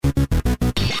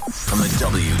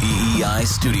WEEI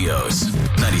Studios.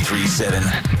 93.7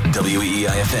 WEEI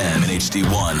FM and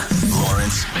HD1.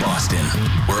 Lawrence, Boston.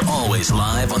 We're always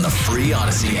live on the free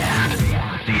Odyssey app.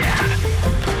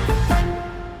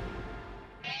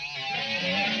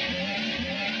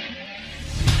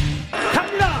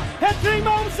 갑니다. 패트릭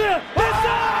마홈스.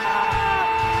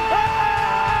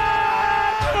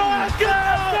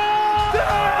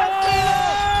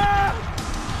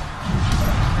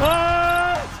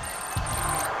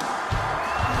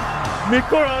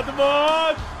 니콜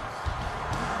하드먼.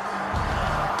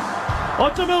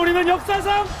 어쩌면 우리는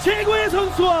역사상 최고의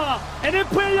선수와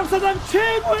NFL 역사상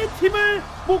최고의 팀을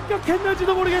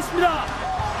목격했는지도 모르겠습니다.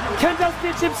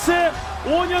 캔자스시티 칩스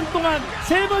 5년 동안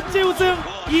세 번째 우승,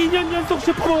 2년 연속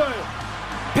슈퍼볼.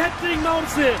 패트릭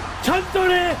마홈스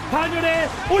전설의 반열에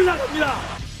올라갑니다.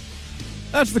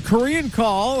 That's the Korean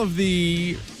call of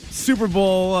the Super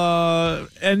Bowl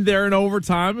end there in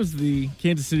overtime as the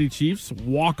Kansas City Chiefs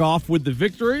walk off with the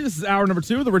victory. This is hour number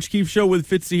 2 of the Rich Keefe Show with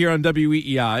Fitzy here on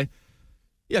WEEI.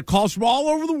 Yeah, calls from all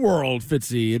over the world,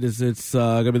 Fitzy. It's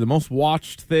going to be the most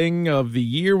watched thing of the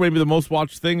year, maybe the most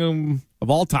watched thing of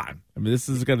all time. I mean, this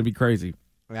is going to be crazy.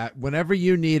 Whenever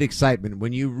you need excitement,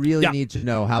 when you really need to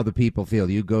know how the people feel,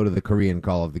 you go to the Korean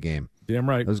call of the game. Damn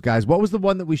right. Those guys. What was the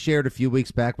one that we shared a few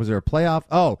weeks back? Was there a playoff?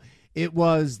 Oh, it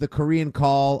was the Korean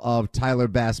call of Tyler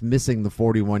Bass missing the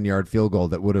 41-yard field goal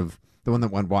that would have, the one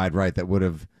that went wide right, that would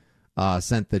have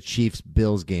sent the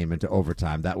Chiefs-Bills game into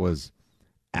overtime. That was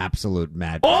absolute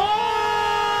magic.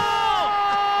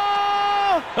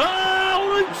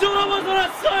 오른쪽으로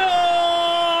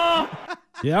벗어났어요.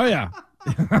 Yeah.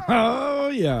 Oh,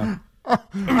 yeah. I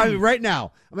mean, right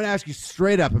now, I'm going to ask you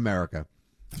straight up, America.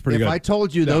 That's pretty if good. I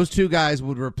told you those two guys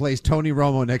would replace Tony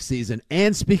Romo next season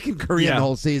and speaking Korean the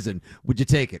whole season, would you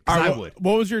take it? 'Cause I would.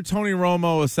 What was your Tony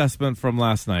Romo assessment from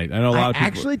last night? I know a lot of people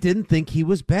actually didn't think he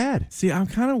was bad. See, I'm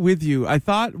kind of with you. I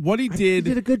thought what he did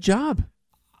a good job.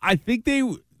 I think they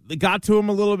got to him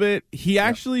a little bit. He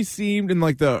actually seemed in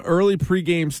like the early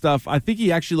pregame stuff. I think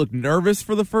he actually looked nervous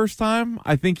for the first time.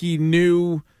 I think he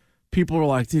knew people were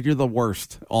like, dude, you're the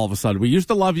worst all of a sudden. We used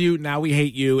to love you. Now we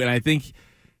hate you. And I think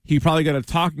he probably got a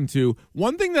talking to.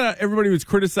 One thing that everybody was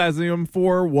criticizing him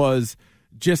for was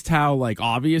just how like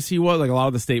obvious he was. Like a lot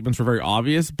of the statements were very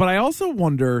obvious. But I also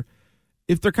wonder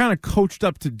if they're kind of coached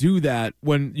up to do that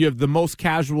when you have the most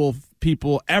casual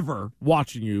people ever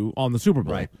watching you on the Super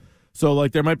Bowl. Right. So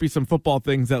like there might be some football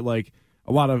things that like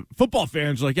a lot of football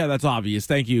fans are like, yeah, that's obvious.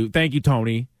 Thank you,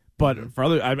 Tony. But for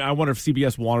other, I wonder if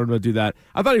CBS wanted him to do that.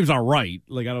 I thought he was all right.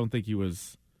 Like I don't think he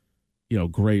was,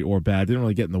 great or bad. Didn't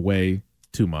really get in the way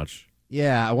too much.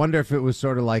 Yeah, I wonder if it was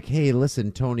sort of like, hey,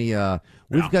 listen, Tony,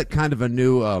 we've got kind of a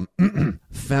new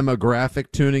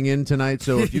femographic tuning in tonight,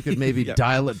 so if you could maybe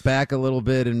dial it back a little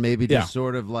bit and maybe just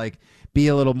sort of like be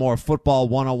a little more football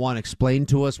 101, explain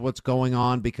to us what's going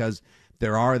on, because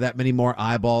there are that many more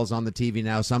eyeballs on the TV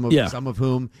now, some of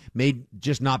whom may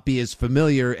just not be as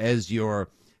familiar as your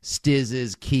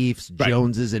Stizzes, Keefes,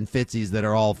 Joneses, and Fitzies that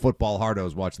are all football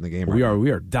hardos watching the game. We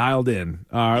are dialed in.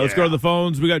 All right, let's go to the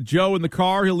phones. We got Joe in the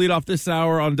car. He'll lead off this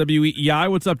hour on WEEI.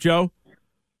 What's up, Joe?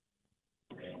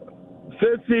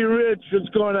 Fitzy, Rich, what's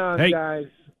going on, guys?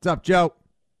 What's up, Joe?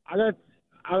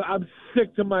 I'm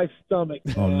sick to my stomach.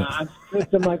 Oh, no. I'm sick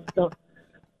to my stomach.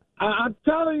 I'm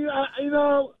telling you,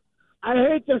 I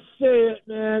hate to say it,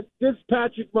 man. This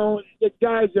Patrick Mahomes, the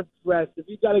guy's impressive.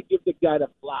 You got to give the guy the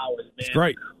flowers, man. It's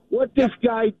great. What this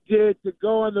guy did to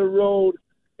go on the road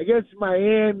against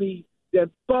Miami, then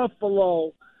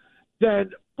Buffalo, then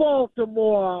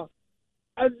Baltimore,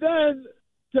 and then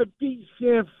to beat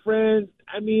San Fran.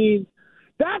 I mean,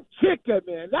 that kicker,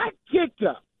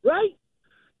 right?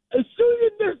 As soon as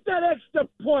you missed that extra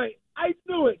point, I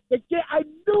knew it. I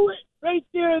knew it right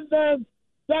there and then.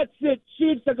 That's it.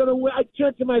 Chiefs are going to win. I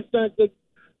turned to my son and said,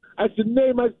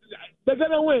 they're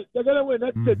going to win. They're going to win.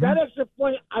 That's it. That extra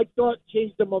point, I thought,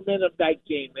 changed the momentum of that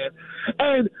game, man.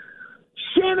 And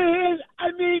Shanahan,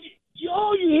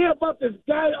 all you hear about this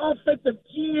guy, offensive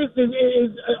genius, and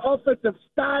his offensive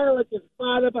style, like his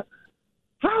father. But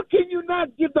how can you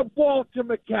not give the ball to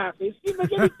McCaffrey? It seemed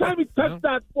like every time he touched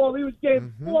that ball, he was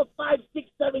getting 4, 5, 6,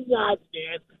 7 yards,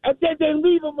 man. And then they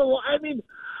leave him alone.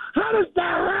 How does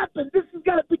that happen? This has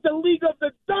got to be the league of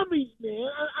the dummies, man.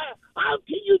 How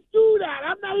can you do that?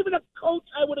 I'm not even a coach.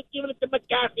 I would have given it to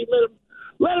McCaffrey.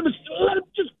 Let him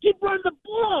just keep running the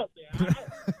ball, man.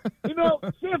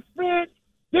 San Fran,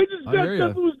 they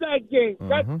deserve to lose that game.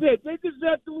 That's it. They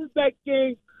deserve to lose that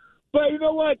game. But you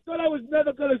know what? I thought I was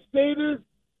never going to say this.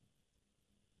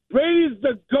 Brady's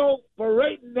the GOAT, but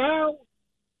right now,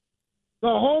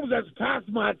 Mahomes has passed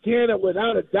Montana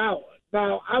without a doubt.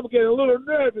 Now, I'm getting a little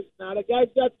nervous now. The guy's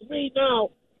got 3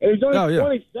 now, and he's only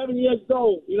 27 years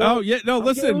old. You know? Oh, yeah. No,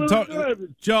 listen,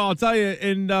 Joe, I'll tell you,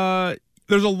 and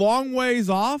there's a long ways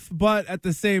off, but at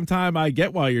the same time, I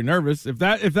get why you're nervous. If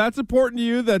that's important to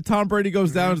you, that Tom Brady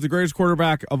goes down as the greatest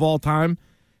quarterback of all time,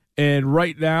 and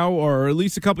right now, or at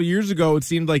least a couple years ago, it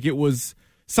seemed like it was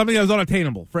something that was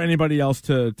unattainable for anybody else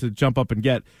to jump up and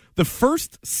get. The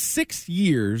first 6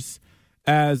 years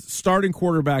as starting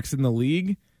quarterbacks in the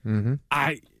league,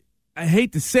 I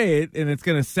hate to say it, and it's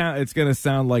gonna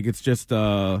sound like it's just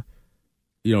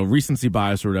recency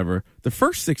bias or whatever. The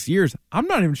first 6 years, I'm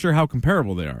not even sure how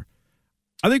comparable they are.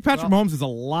 I think Patrick Mahomes is a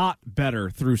lot better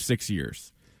through 6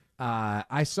 years.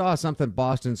 I saw something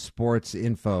Boston Sports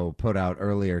Info put out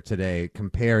earlier today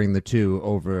comparing the two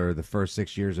over the first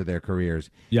 6 years of their careers.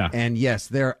 Yeah. And yes,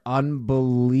 they're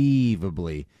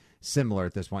unbelievably similar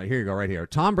at this point. Here you go, right here.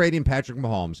 Tom Brady and Patrick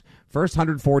Mahomes, first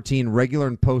 114 regular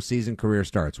and postseason career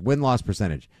starts. Win-loss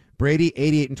percentage. Brady,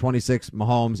 88-26.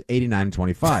 Mahomes,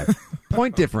 89-25.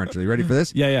 Point differential. You ready for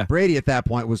this? Yeah. Brady at that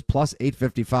point was plus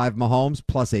 855. Mahomes,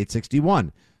 plus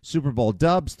 861. Super Bowl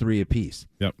dubs, 3 apiece.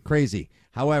 Yep. Crazy.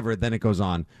 However, then it goes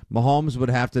on. Mahomes would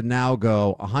have to now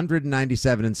go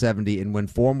 197-70 and win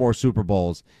 4 more Super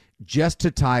Bowls just to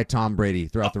tie Tom Brady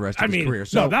throughout the rest of his career.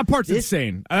 So no, that part's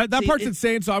insane. That part's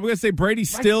insane. So I'm going to say Brady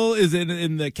still is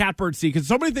in the catbird seat because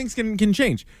so many things can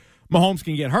change. Mahomes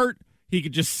can get hurt. He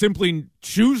could just simply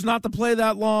choose not to play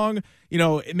that long.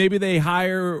 Maybe they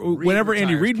hire whenever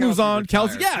Andy Reid moves on.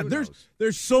 Kelce,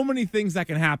 there's so many things that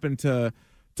can happen to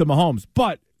Mahomes.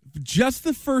 But just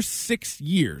the first 6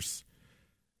 years,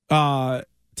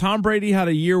 Tom Brady had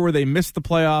a year where they missed the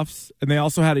playoffs, and they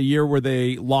also had a year where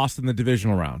they lost in the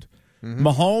divisional round.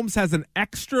 Mahomes has an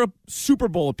extra Super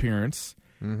Bowl appearance,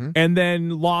 and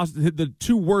then lost. The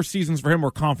 2 worst seasons for him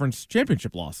were conference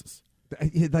championship losses.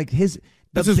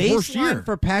 That's his worst year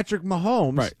for Patrick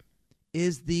Mahomes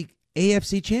is the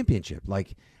AFC Championship.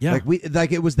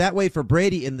 It was that way for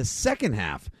Brady in the second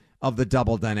half of the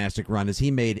double dynastic run as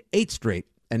he made 8 straight,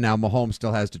 and now Mahomes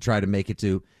still has to try to make it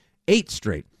to 8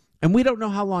 straight. And we don't know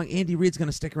how long Andy Reid's going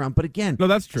to stick around. But again, no,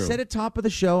 that's true. I said at top of the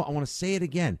show, I want to say it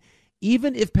again.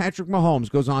 Even if Patrick Mahomes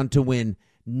goes on to win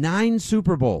 9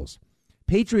 Super Bowls,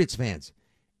 Patriots fans,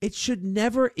 it should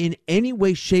never in any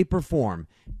way, shape, or form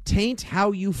taint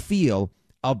how you feel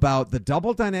about the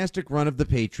double dynastic run of the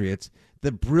Patriots,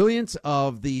 the brilliance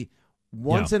of the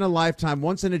once-in-a-lifetime,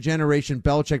 once-in-a-generation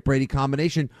Belichick-Brady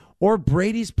combination, or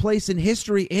Brady's place in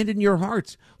history and in your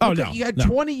hearts. You had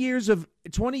 20 years of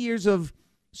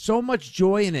so much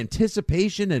joy and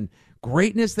anticipation and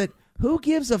greatness that who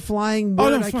gives a flying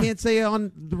word? I can't say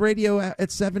on the radio at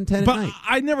 7:10 at night.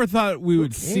 I never thought we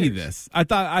would see this. I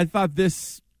thought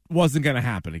this wasn't going to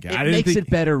happen again. It makes it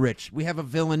better, Rich. We have a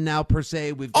villain now, per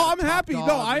se. I'm happy.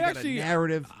 No, I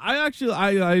narrative. I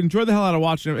enjoy the hell out of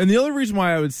watching it. And the other reason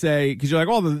why I would say, because you're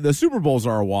like, the Super Bowls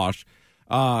are a wash.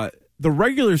 The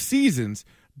regular seasons,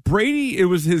 Brady, it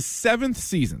was his 7th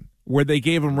season where they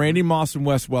gave him Randy Moss and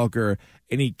Wes Welker,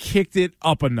 and he kicked it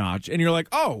up a notch. And you're like,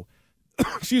 oh,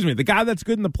 excuse me, the guy that's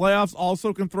good in the playoffs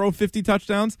also can throw 50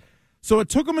 touchdowns. So it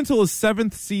took him until his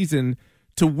 7th season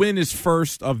to win his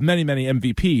first of many, many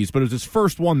MVPs, but it was his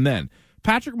first one then.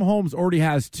 Patrick Mahomes already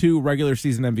has 2 regular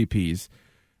season MVPs,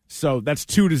 so that's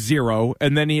 2-0,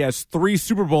 and then he has 3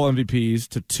 Super Bowl MVPs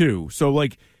to 2. So,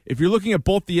 if you're looking at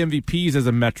both the MVPs as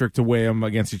a metric to weigh them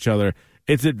against each other,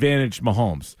 it's advantage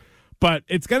Mahomes. But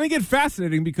it's going to get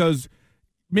fascinating because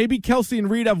maybe Kelce and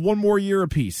Reid have 1 more year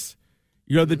apiece.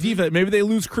 The defense, maybe they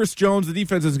lose Chris Jones, the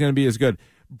defense isn't going to be as good.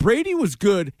 Brady was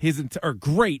good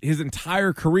great his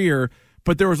entire career,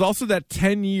 but there was also that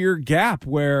 10-year gap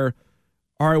where,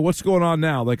 all right, what's going on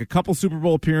now? Like a couple Super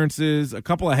Bowl appearances, a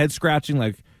couple of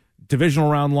head-scratching, divisional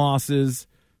round losses.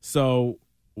 So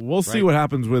we'll see what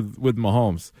happens with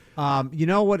Mahomes. You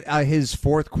know what? His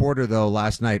fourth quarter, though,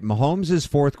 last night, Mahomes'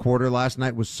 fourth quarter last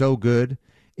night was so good.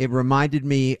 It reminded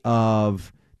me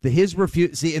of his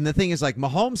refuse. See, and the thing is,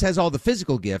 Mahomes has all the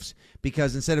physical gifts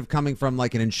because instead of coming from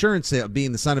an insurance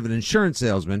being the son of an insurance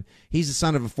salesman, he's the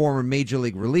son of a former major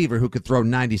league reliever who could throw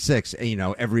 96,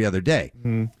 every other day.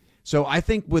 So I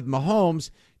think with Mahomes,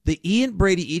 he and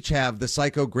Brady each have the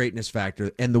psycho greatness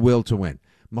factor and the will to win.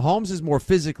 Mahomes is more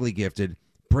physically gifted.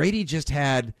 Brady just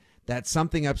had that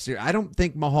something upstairs. I don't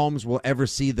think Mahomes will ever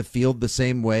see the field the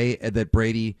same way that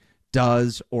Brady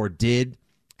does or did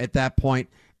at that point.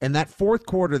 And that fourth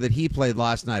quarter that he played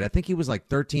last night, I think he was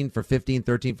 13 for 15,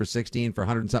 13 for 16 for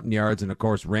 100-something yards, and, of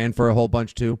course, ran for a whole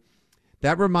bunch, too.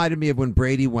 That reminded me of when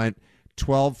Brady went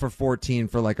 12 for 14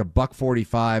 for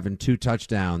 $145 and 2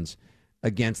 touchdowns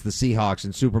against the Seahawks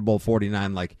in Super Bowl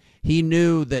 49. He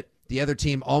knew that The other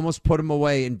team almost put him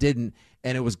away and didn't,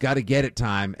 and it was got to get it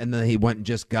time, and then he went and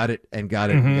just got it and got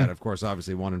it and got it. Of course,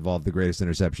 obviously, one involved the greatest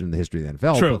interception in the history of the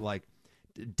NFL. True. But, like,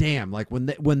 damn, like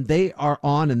when they are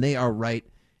on and they are right,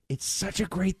 it's such a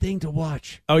great thing to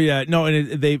watch. Oh, yeah. No,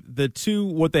 and the two,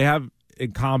 what they have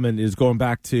in common is going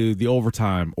back to the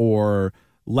overtime or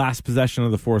last possession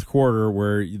of the fourth quarter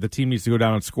where the team needs to go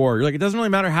down and score. You're like, it doesn't really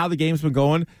matter how the game's been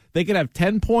going. They could have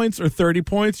 10 points or 30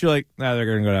 points. You're like, nah, they're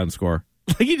going to go down and score.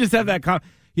 Like, you just have that.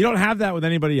 You don't have that with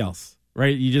anybody else.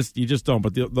 Right, you just don't.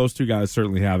 But those two guys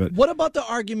certainly have it. What about the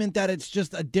argument that it's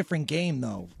just a different game,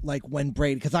 though? Like when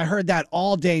Brady, because I heard that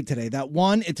all day today. That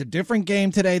one, it's a different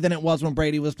game today than it was when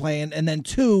Brady was playing, and then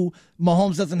two,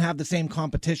 Mahomes doesn't have the same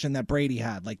competition that Brady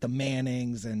had, like the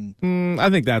Mannings and. I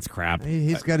think that's crap.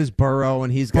 He's got his Burrow,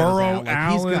 and he's got Burrow,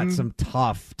 He's got some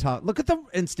tough. Look at the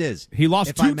Stiz. He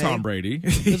lost to Tom Brady.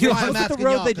 Look at the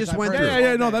road they just went through.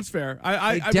 Yeah, no, that's fair.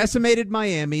 They decimated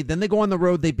Miami. Then they go on the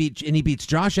road. He beats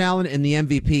Josh Allen and the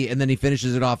MVP, and then he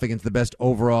finishes it off against the best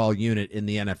overall unit in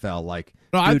the NFL. Like,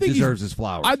 dude deserves his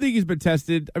flowers. I think he's been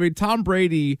tested. I mean, Tom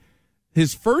Brady,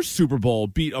 his first Super Bowl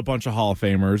beat a bunch of Hall of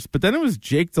Famers, but then it was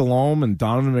Jake Delhomme and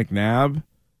Donovan McNabb.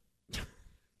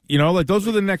 You know, like those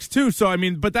were the next two. So, I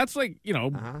mean, but that's like,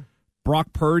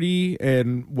 Brock Purdy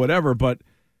and whatever. But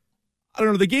I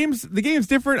don't know. The game's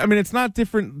different. I mean, it's not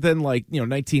different than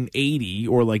 1980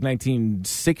 or like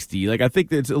 1960. Like, I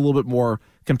think it's a little bit more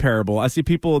comparable. I see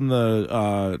people in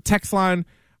the text line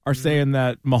are saying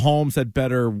that Mahomes had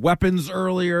better weapons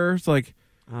earlier. It's like,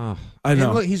 I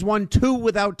know. Look, he's won 2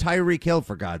 without Tyreek Hill,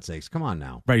 for God's sakes. Come on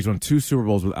now. Right, he's won 2 Super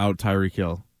Bowls without Tyreek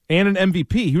Hill. And an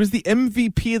MVP. He was the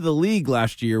MVP of the league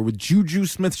last year with Juju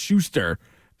Smith-Schuster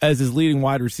as his leading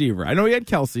wide receiver. I know he had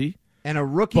Kelce. And a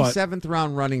rookie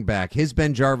 7th-round running back. His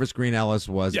Ben Jarvis Green Ellis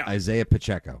was Isaiah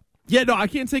Pacheco. Yeah, no, I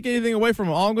can't take anything away from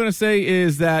him. All I'm going to say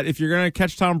is that if you're going to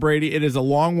catch Tom Brady, it is a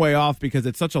long way off because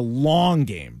it's such a long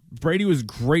game. Brady was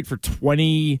great for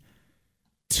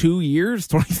 22 years,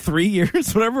 23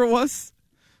 years, whatever it was.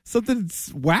 Something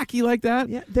wacky like that.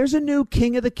 Yeah, there's a new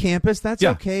king of the campus. That's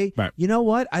okay. Right. You know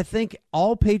what? I think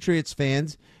all Patriots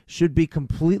fans should be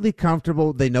completely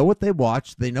comfortable. They know what they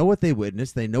watched. They know what they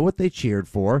witnessed. They know what they cheered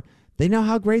for. They know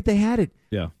how great they had it.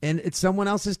 Yeah. And it's someone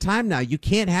else's time now. You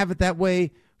can't have it that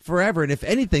way forever. And if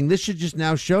anything, this should just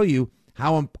now show you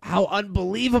how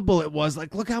unbelievable it was.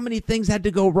 Like, look how many things had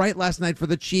to go right last night for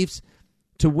the Chiefs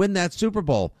to win that Super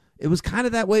Bowl. It was kind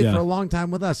of that way for a long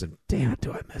time with us, and damn it,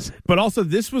 do I miss it. But also,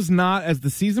 this was not, as the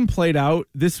season played out,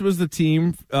 this was the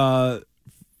team for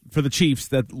the Chiefs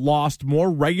that lost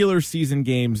more regular season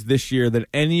games this year than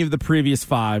any of the previous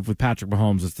 5 with Patrick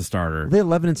Mahomes as the starter. Were they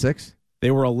 11-6?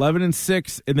 They were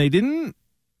 11-6, and they didn't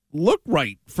look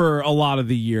right for a lot of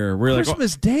the year. We're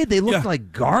Christmas Day, they looked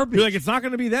like garbage. You're like, it's not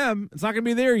going to be them. It's not going to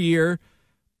be their year.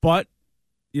 But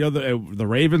the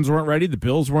Ravens weren't ready, the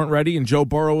Bills weren't ready, and Joe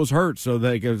Burrow was hurt, so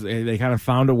they kind of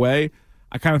found a way.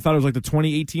 I kind of thought it was like the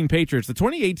 2018 Patriots. The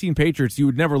 2018 Patriots you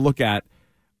would never look at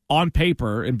on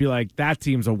paper and be like, that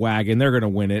team's a wagon, they're going to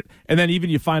win it. And then even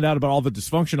you find out about all the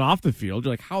dysfunction off the field,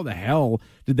 you're like, how the hell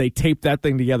did they tape that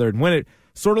thing together and win it?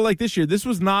 Sort of like this year. This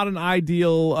was not an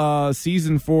ideal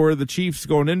season for the Chiefs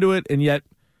going into it, and yet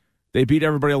they beat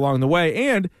everybody along the way.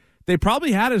 And they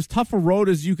probably had as tough a road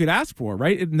as you could ask for,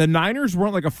 right? And the Niners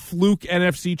weren't like a fluke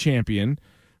NFC champion.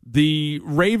 The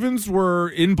Ravens were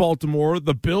in Baltimore.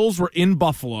 The Bills were in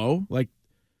Buffalo. Like,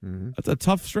 that's a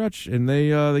tough stretch, and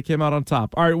they came out on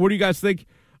top. All right, what do you guys think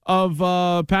of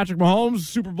Patrick Mahomes,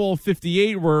 Super Bowl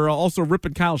 58? We're also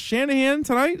ripping Kyle Shanahan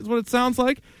tonight, is what it sounds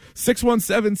like.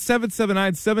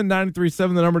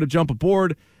 617-779-7937, the number to jump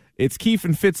aboard. It's Keefe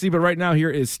and Fitzy, but right now here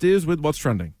is Stiz with What's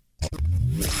Trending.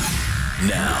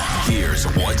 Now, here's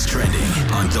What's Trending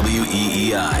on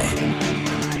WEEI.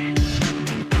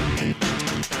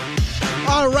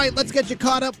 All right, let's get you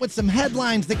caught up with some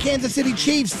headlines. The Kansas City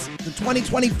Chiefs, the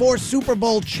 2024 Super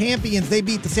Bowl champions. They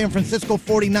beat the San Francisco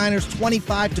 49ers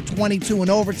 25-22 in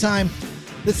overtime.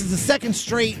 This is the second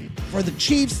straight for the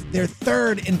Chiefs. Their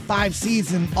third in 5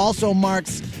 seasons. Also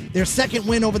marks their second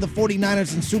win over the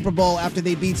 49ers in Super Bowl after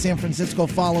they beat San Francisco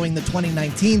following the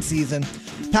 2019 season.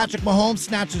 Patrick Mahomes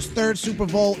snatched his third Super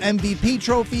Bowl MVP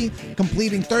trophy,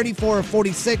 completing 34 of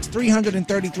 46,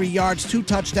 333 yards, 2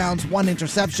 touchdowns, 1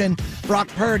 interception. Brock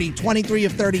Purdy, 23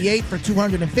 of 38 for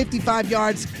 255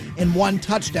 yards and 1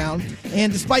 touchdown.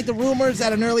 And despite the rumors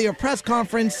at an earlier press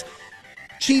conference,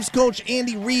 Chiefs coach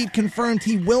Andy Reid confirmed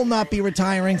he will not be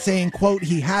retiring, saying, quote,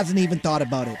 he hasn't even thought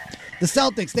about it. The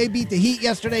Celtics, they beat the Heat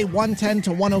yesterday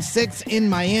 110-106 in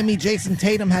Miami. Jason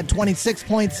Tatum had 26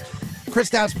 points.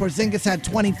 Kristaps Porzingis had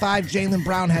 25. Jaylen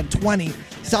Brown had 20.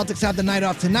 Celtics have the night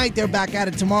off tonight. They're back at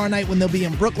it tomorrow night when they'll be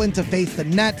in Brooklyn to face the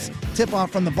Nets.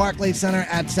 Tip-off from the Barclays Center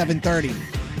at 7:30.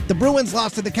 The Bruins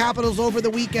lost to the Capitals over the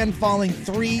weekend, falling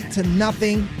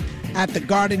 3-0 at the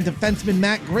Garden. Defenseman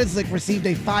Matt Grzelcyk received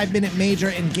a 5-minute major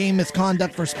in game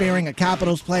misconduct for sparing a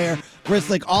Capitals player.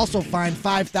 Grzelcyk also fined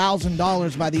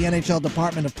 $5,000 by the NHL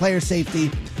Department of Player Safety.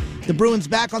 The Bruins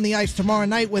back on the ice tomorrow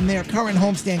night when their current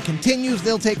homestand continues.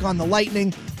 They'll take on the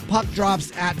Lightning. Puck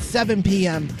drops at 7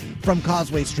 p.m. from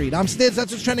Causeway Street. I'm Stiz.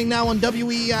 That's what's trending now on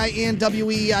WEEI and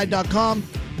WEEI.com.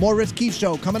 More Rich Keefe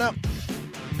Show coming up.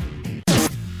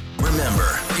 Remember,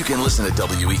 you can listen to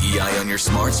WEEI on your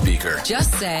smart speaker.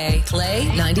 Just say, play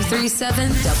 93.7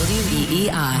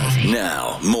 WEEI.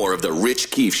 Now, more of the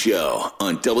Rich Keefe Show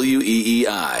on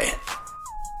WEEI.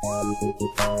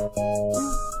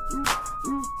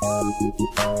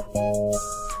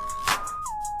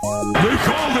 They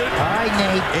called it. All right,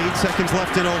 Nate. 8 seconds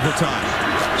left in overtime.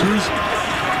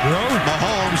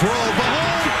 Mahomes rolled.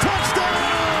 Mahomes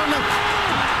touchdown!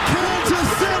 Kansas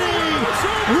City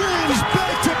wins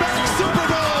back-to-back Super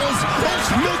Bowls. It's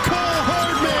Mecole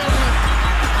Hardman.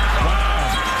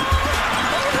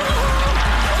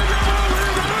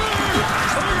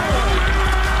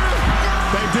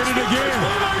 They did it again.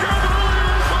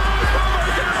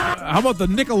 How about the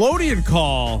Nickelodeon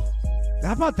call?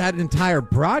 How about that entire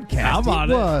broadcast? How about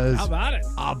it? Was How about it?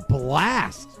 a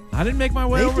blast. I didn't make my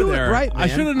way They over do it there. right, I man.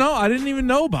 should have known. I didn't even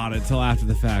know about it until after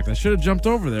the fact. I should have jumped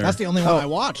over there. That's the only one I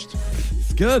watched.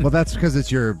 It's good. Well, that's because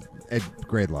it's your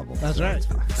grade level. That's right.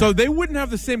 So they wouldn't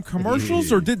have the same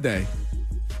commercials, or did they?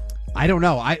 I don't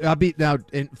know. I'll be now.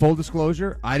 In full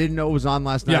disclosure, I didn't know it was on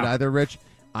last night either, Rich.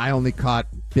 I only caught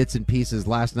bits and pieces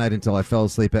last night until I fell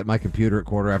asleep at my computer at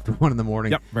 1:15 in the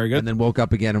morning. Yep, very good. And then woke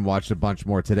up again and watched a bunch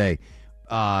more today.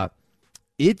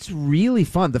 It's really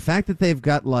fun. The fact that they've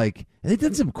got they've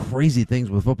done some crazy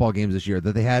things with football games this year.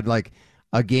 That they had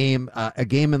a game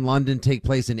in London take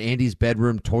place in Andy's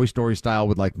bedroom, Toy Story style,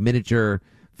 with miniature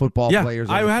football players.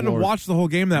 I had to watch the whole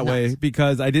game that way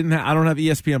because I don't have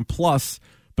ESPN Plus,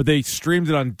 but they streamed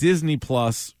it on Disney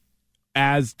Plus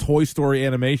as Toy Story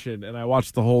animation, and I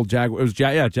watched the whole Jaguars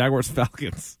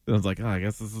Falcons. And I was like, I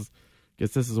guess this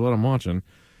is what I'm watching.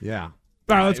 Yeah.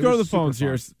 All right, let's go to the phones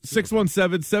here.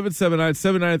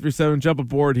 617-779-7937. Jump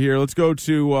aboard here. Let's go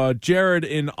to Jared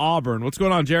in Auburn. What's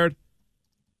going on, Jared?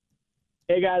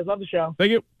 Hey, guys. Love the show.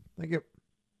 Thank you. Thank you.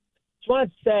 Just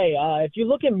wanted to say, if you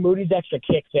look at Moody's extra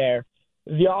kick there,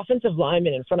 the offensive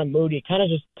lineman in front of Moody kind of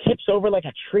just tips over like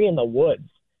a tree in the woods.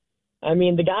 I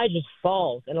mean, the guy just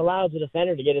falls and allows the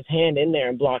defender to get his hand in there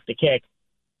and block the kick.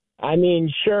 I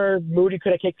mean, sure, Moody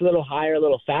could have kicked a little higher, a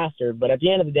little faster, but at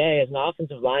the end of the day, as an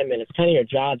offensive lineman, it's kind of your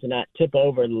job to not tip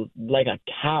over like a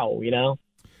cow, you know?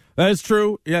 That is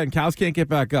true. Yeah, and cows can't get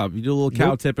back up. You do a little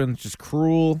cow tipping, it's just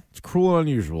cruel. It's cruel and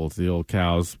unusual to the old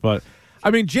cows. But,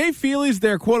 I mean, Jay Feely's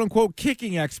their quote-unquote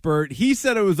kicking expert. He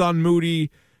said it was on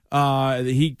Moody.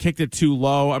 He kicked it too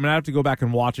low. I mean, I have to go back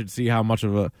and watch it to see how much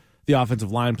of the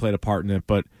offensive line played a part in it.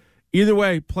 But either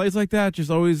way, plays like that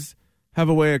just always have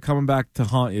a way of coming back to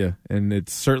haunt you, and it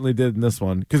certainly did in this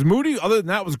one. Because Moody, other than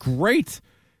that, was great.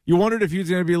 You wondered if he was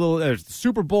going to be a little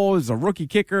Super Bowl. He's a rookie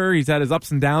kicker. He's had his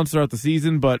ups and downs throughout the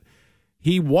season, but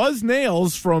he was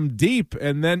nails from deep.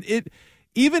 And then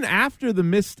even after the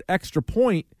missed extra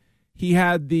point, he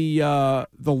had the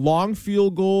long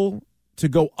field goal to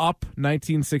go up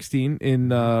 19-16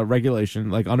 in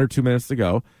regulation, under 2 minutes to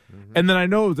go. Mm-hmm. And then I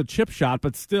know it was a chip shot,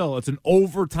 but still, it's an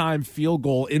overtime field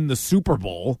goal in the Super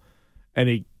Bowl. And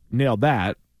he nailed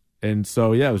that. And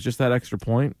so, yeah, it was just that extra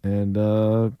point, and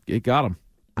it got him.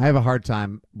 I have a hard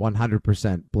time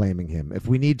 100% blaming him. If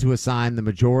we need to assign the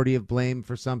majority of blame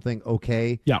for something,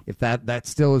 okay. Yeah. If that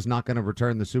still is not going to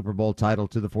return the Super Bowl title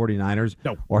to the 49ers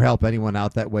no. or help anyone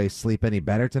out that way sleep any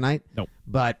better tonight. No.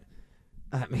 But,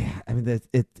 I mean,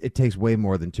 it takes way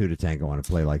more than two to tango on a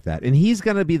play like that. And he's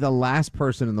going to be the last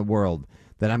person in the world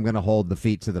that I'm going to hold the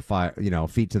feet to the fire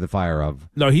of.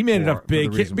 No, he made it up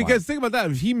big. Because think about that.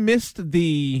 If he missed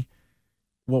the,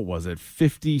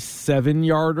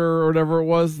 57-yarder or whatever it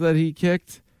was that he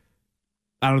kicked,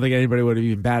 I don't think anybody would have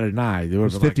even batted an eye. It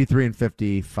was 53 and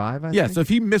 55, I think. So if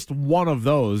he missed one of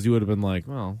those, you would have been like,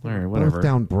 well, all right, whatever. Both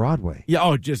down Broadway.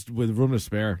 Yeah, just with room to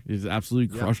spare. He's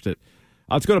absolutely crushed it.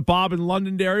 Let's go to Bob in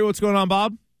Londonderry. What's going on,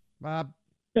 Bob? Bob.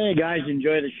 Hey, guys,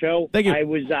 enjoy the show. Thank you. I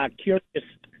was curious,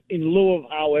 in lieu of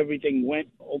how everything went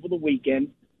over the weekend,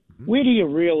 where do you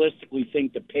realistically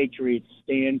think the Patriots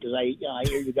stand? Because I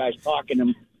hear you guys talking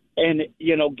them. And,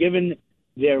 given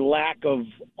their lack of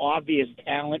obvious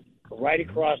talent right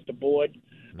across the board,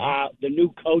 the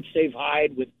new coach they've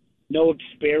hired with no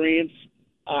experience,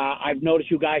 I've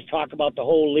noticed you guys talk about the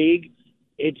whole league.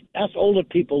 us older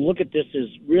people look at this as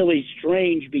really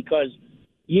strange because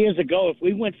years ago, if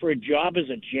we went for a job as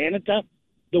a janitor,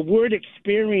 the word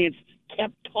experience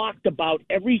kept talked about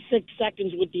every 6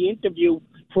 seconds with the interview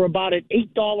for about an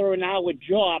 $8 an hour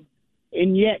job.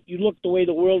 And yet you look the way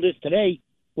the world is today,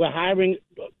 we're hiring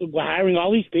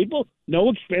all these people, no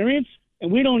experience,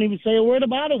 and we don't even say a word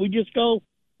about it. We just go,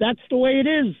 that's the way it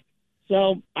is.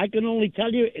 So I can only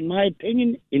tell you, in my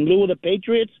opinion, in lieu of the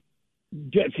Patriots,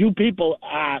 few people,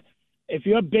 if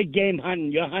you're big game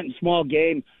hunting, you're hunting small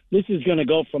game, this is going to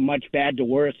go from much bad to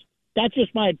worse. That's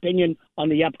just my opinion on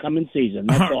the upcoming season.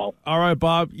 That's all. All right,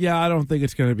 Bob. Yeah, I don't think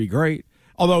it's going to be great.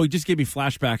 Although he just gave me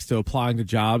flashbacks to applying to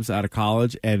jobs out of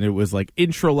college, and it was like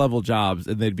intro-level jobs,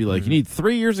 and they'd be like, you need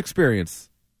 3 years experience.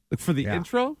 Like for the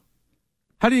intro?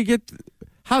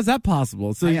 How's that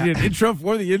possible? So you get an intro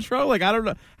for the intro? Like, I don't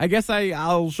know. I guess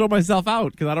I'll show myself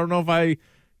out because I don't know if I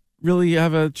really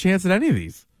have a chance at any of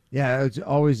these. Yeah, it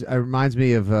reminds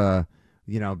me of,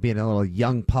 being a little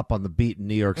young pup on the beat in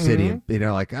New York City.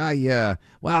 And, like,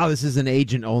 wow, this is an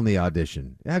agent-only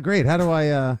audition. Yeah, great. How do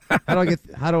I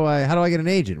get an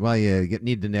agent? Well, you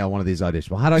need to nail one of these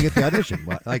auditions. Well, how do I get the audition?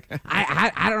 Well, like,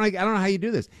 I don't know how you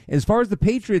do this. As far as the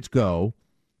Patriots go,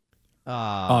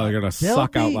 they're gonna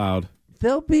suck out loud.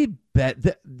 They'll be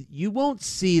you won't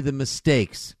see the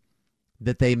mistakes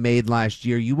that they made last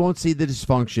year. You won't see the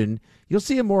dysfunction. You'll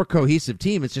see a more cohesive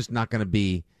team. It's just not going to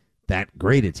be that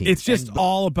great a team. It's just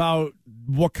all about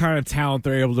what kind of talent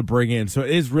they're able to bring in. So it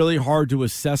is really hard to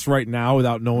assess right now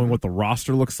without knowing what the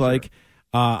roster looks like.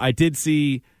 I did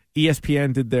see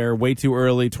ESPN did their way too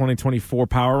early 2024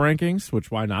 power rankings,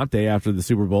 which why not? Day after the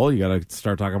Super Bowl, you got to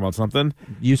start talking about something.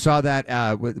 You saw that?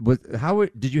 How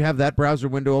did you have that browser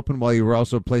window open while you were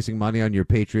also placing money on your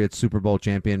Patriots Super Bowl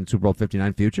champion, Super Bowl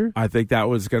 59 future? I think that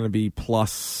was going to be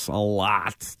plus a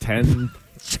lot,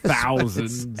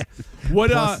 10,000.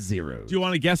 What plus zeros? Do you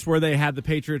want to guess where they had the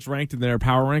Patriots ranked in their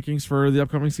power rankings for the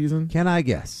upcoming season? Can I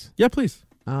guess? Yeah, please.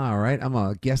 All right, I'm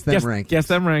going to guess them rankings. Guess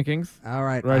them rankings. All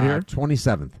right. Right here?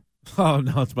 27th. Oh,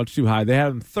 no, it's much too high. They had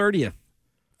them 30th.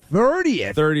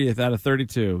 30th? 30th out of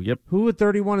 32. Yep. Who at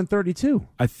 31 and 32?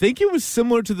 I think it was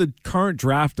similar to the current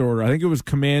draft order. I think it was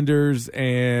Commanders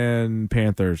and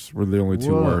Panthers were the only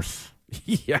two worse.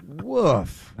 Yeah.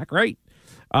 Woof. Not great.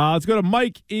 Let's go to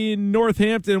Mike in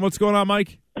Northampton. What's going on,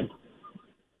 Mike? Hey,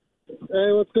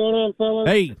 what's going on, fellas?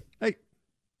 Hey.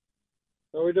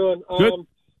 How we doing? Good.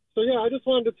 So, I just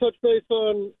wanted to touch base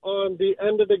on the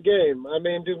end of the game. I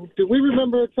mean, do we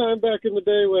remember a time back in the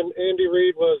day when Andy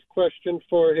Reid was questioned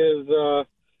for his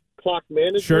clock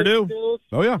management Sure do. skills?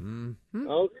 Oh, yeah. Mm-hmm.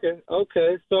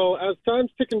 Okay. So, as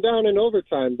time's ticking down in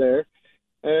overtime there,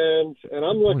 and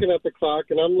I'm looking at the clock,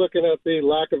 and I'm looking at the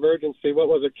lack of urgency. What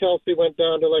was it? Kelce went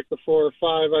down to like the 4 or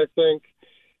 5, I think,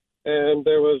 and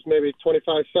there was maybe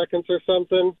 25 seconds or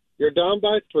something. You're down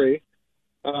by 3.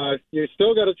 You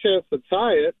still got a chance to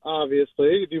tie it,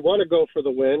 obviously, if you want to go for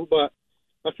the win, but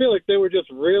I feel like they were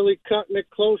just really cutting it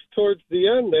close towards the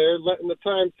end there, letting the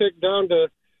time tick down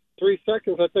to 3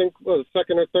 seconds, I think, was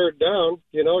second or third down.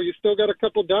 You still got a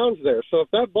couple downs there. So if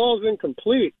that ball's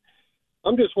incomplete,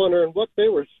 I'm just wondering what they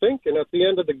were thinking at the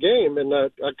end of the game, and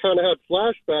I kind of had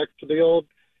flashbacks to the old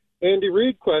Andy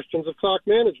Reid questions of clock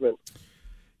management.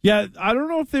 Yeah, I don't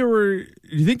know if they were. Do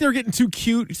you think they were getting too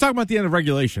cute? He's talking about the end of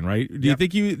regulation, right? Do you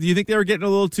think they were getting a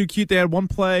little too cute? They had one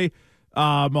play.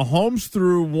 Mahomes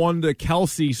threw one to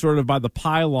Kelce sort of by the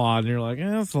pylon, and you're like,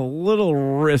 that's a little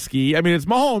risky. I mean, it's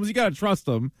Mahomes. You got to trust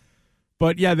him.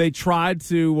 But, yeah, they tried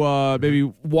to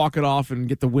maybe walk it off and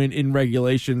get the win in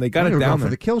regulation. They got it down for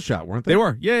the kill shot, weren't they? They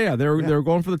were. Yeah. They were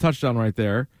going for the touchdown right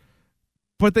there.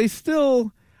 But they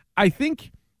still, I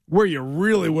think, where you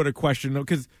really would have questioned them,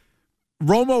 because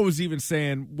Romo was even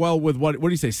saying, well, with what do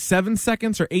you say, 7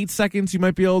 seconds or 8 seconds, you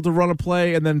might be able to run a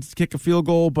play and then kick a field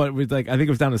goal. But with I think it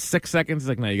was down to 6 seconds. It's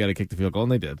like, no, you got to kick the field goal,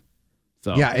 and they did.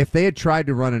 So yeah, if they had tried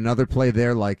to run another play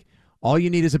there, like all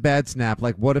you need is a bad snap.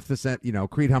 Like what if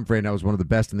Creed Humphrey, I know, was one of the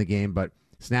best in the game, but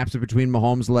snaps it between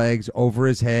Mahomes' legs, over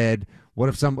his head. What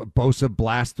if Bosa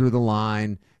blasts through the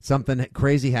line? Something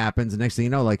crazy happens, and next thing you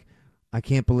know, like, I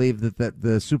can't believe that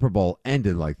the Super Bowl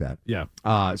ended like that. Yeah.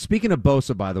 Speaking of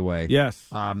Bosa, by the way. Yes.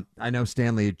 I know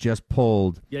Stanley just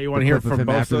pulled. Yeah, you want to hear from him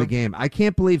Bosa after the game. I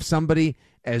can't believe somebody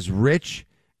as rich,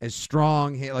 as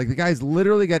strong, like the guy's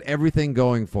literally got everything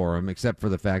going for him except for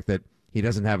the fact that he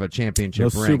doesn't have a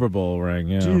championship ring. Super Bowl ring.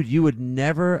 Yeah. Dude, you would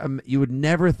never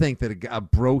think that a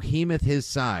behemoth his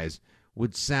size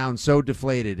would sound so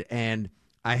deflated. And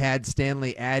I had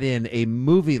Stanley add in a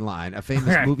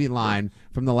famous movie line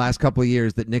from the last couple of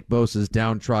years that Nick Bosa's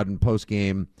downtrodden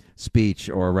post-game speech,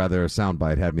 or rather a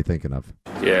soundbite, had me thinking of.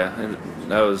 Yeah,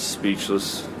 I was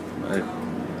speechless. I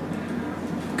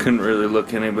couldn't really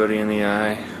look anybody in the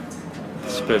eye,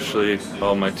 especially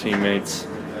all my teammates.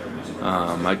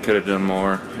 I could have done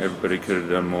more. Everybody could have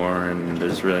done more, and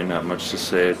there's really not much to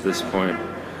say at this point.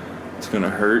 It's going to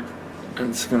hurt, and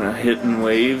it's going to hit in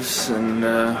waves, and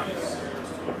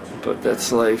but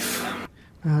that's life.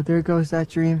 There goes that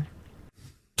dream.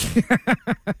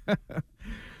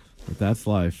 But that's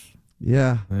life.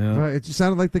 Yeah. Right. It just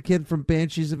sounded like the kid from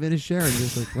Banshees of Inisherin.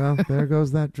 Just like, well, there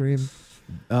goes that dream.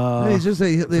 He's just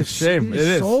a shame.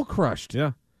 He's soul crushed.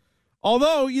 Yeah.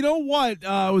 Although, you know what?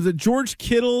 Was it George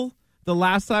Kittle the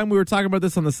last time we were talking about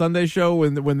this on the Sunday show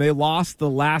when they lost the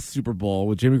last Super Bowl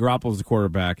with Jimmy Garoppolo as the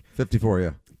quarterback? 54,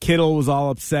 yeah. Kittle was all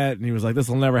upset, and he was like, this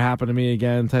will never happen to me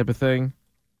again type of thing.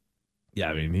 Yeah,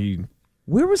 I mean,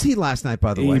 Where was he last night,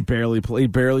 by the way? He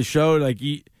barely showed.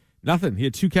 Nothing. He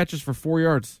had 2 catches for 4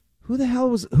 yards. Who the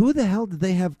hell did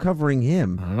they have covering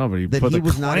him? I don't know, but he put the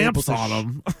clamps on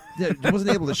him. Wasn't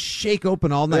able to shake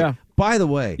open all night. Yeah. By the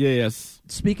way, yes.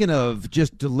 Speaking of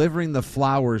just delivering the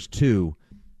flowers to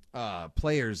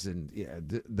players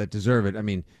that deserve it. I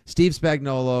mean, Steve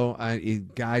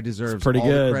Spagnuolo, guy deserves all the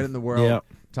credit in the world. Yep.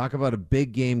 Talk about a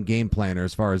big game planner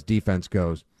as far as defense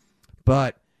goes.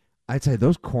 But I'd say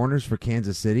those corners for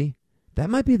Kansas City, that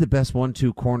might be the best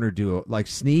 1-2 corner duo. Like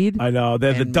Snead. I know.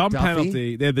 They had the dumb Duffy.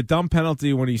 penalty. They had the dumb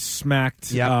penalty when he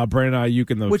smacked Brandon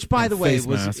Ayuk in the Which, by the way,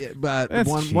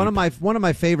 was one of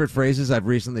my favorite phrases I've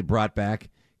recently brought back.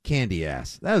 Candy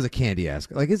ass. That was a candy ass.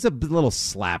 Like, it's a little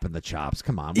slap in the chops.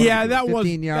 Come on. That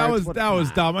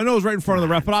was dumb. I know it was right in front of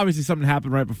the ref, but obviously something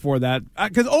happened right before that.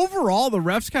 Because overall, the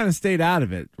refs kind of stayed out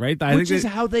of it, right? Which is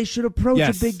how they should approach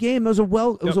a big game. It was a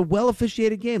well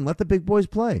officiated game. Let the big boys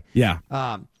play. Yeah.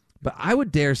 But I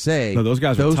would dare say those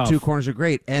 2 corners are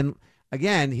great. And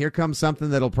again, here comes something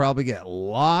that'll probably get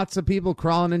lots of people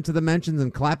crawling into the mentions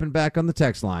and clapping back on the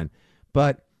text line.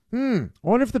 But I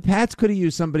wonder if the Pats could have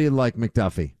used somebody like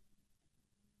McDuffie.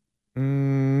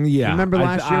 Yeah. Remember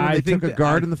last year when they took a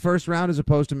guard in the first round as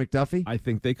opposed to McDuffie? I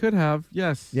think they could have,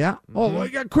 yes. Yeah. Mm-hmm. Oh, we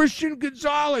got Christian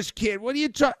Gonzalez, kid. What are you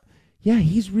talking? Yeah,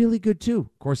 he's really good, too.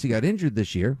 Of course, he got injured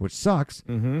this year, which sucks.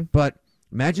 Mm-hmm. But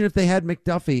imagine if they had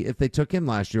McDuffie, if they took him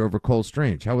last year over Cole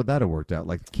Strange. How would that have worked out?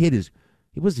 Like, the kid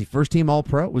was he first-team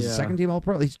All-Pro? Was he second-team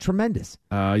All-Pro? He's tremendous.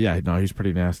 He's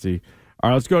pretty nasty. All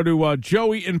right, let's go to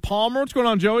Joey in Palmer. What's going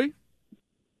on, Joey?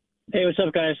 Hey, what's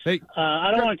up, guys? Hey.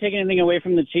 I don't want to take anything away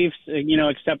from the Chiefs,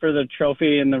 except for the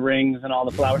trophy and the rings and all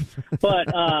the flowers. But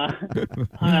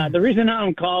the reason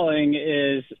I'm calling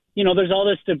is, there's all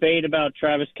this debate about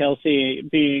Travis Kelce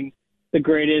being the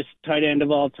greatest tight end of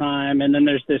all time, and then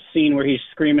there's this scene where he's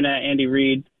screaming at Andy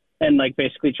Reid and,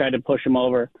 basically tried to push him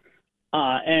over.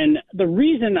 And the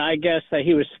reason, I guess, that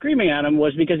he was screaming at him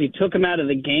was because he took him out of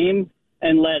the game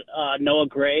and let Noah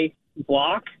Gray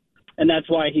block, and that's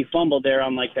why he fumbled there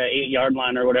on, the 8-yard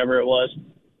line or whatever it was.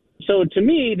 So to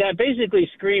me, that basically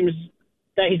screams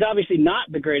that he's obviously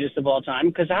not the greatest of all time,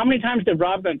 because how many times did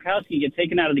Rob Gronkowski get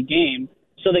taken out of the game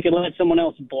so they could let someone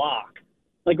else block?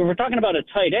 If we're talking about a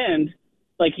tight end,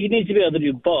 he needs to be able to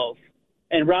do both.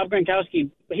 And Rob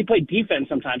Gronkowski, he played defense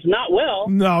sometimes. Not well.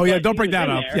 No, don't bring that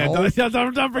up. Yeah,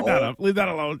 don't bring that up. Leave that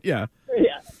alone. Yeah.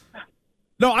 Yeah.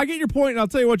 No, I get your point, and I'll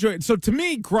tell you what, Joey. So to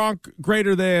me, Gronk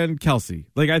greater than Kelce.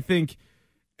 I think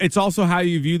it's also how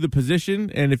you view the position,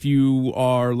 and if you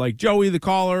are like Joey, the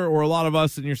caller, or a lot of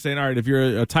us, and you're saying, all right, if you're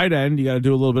a tight end, you got to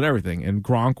do a little bit of everything. And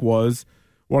Gronk was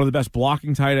one of the best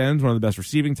blocking tight ends, one of the best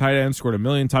receiving tight ends, scored 1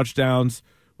 million touchdowns,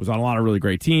 was on a lot of really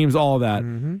great teams, all of that.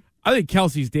 Mm-hmm. I think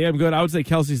Kelce's damn good. I would say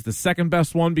Kelce's the second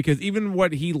best one because even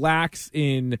what he lacks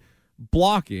in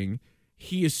blocking,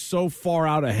 he is so far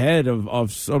out ahead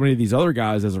of so many of these other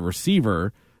guys as a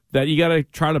receiver that you got to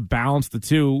try to balance the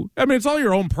two. I mean, it's all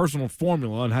your own personal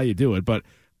formula on how you do it. But,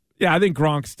 yeah, I think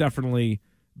Gronk's definitely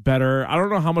better. I don't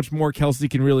know how much more Kelce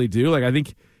can really do. I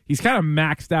think he's kind of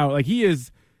maxed out. He is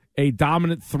a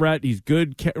dominant threat. He's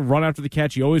good run after the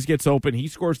catch. He always gets open. He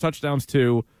scores touchdowns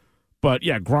too. But,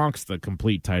 yeah, Gronk's the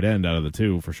complete tight end out of the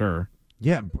two for sure.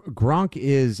 Yeah, Gronk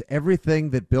is everything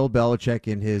that Bill Belichick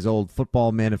in his old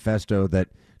football manifesto that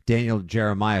Daniel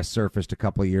Jeremiah surfaced a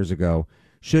couple of years ago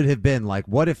should have been.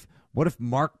 What if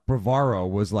Mark Bavaro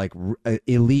was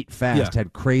elite fast,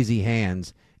 had crazy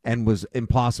hands, and was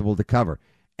impossible to cover,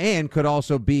 and could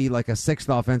also be a sixth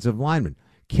offensive lineman?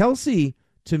 Kelce,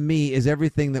 to me, is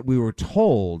everything that we were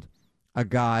told a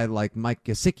guy like Mike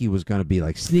Gesicki was going to be,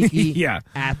 sneaky,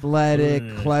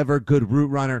 athletic, clever, good route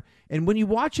runner. And when you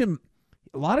watch him,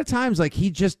 a lot of times, he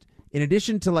just, in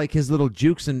addition to his little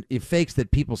jukes and fakes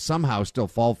that people somehow still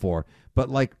fall for, but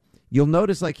you'll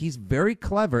notice like he's very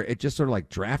clever at just sort of like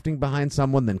drafting behind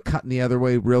someone, then cutting the other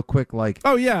way real quick. Like,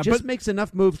 just makes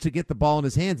enough moves to get the ball in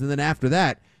his hands, and then after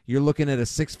that, you're looking at a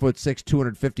 6'6",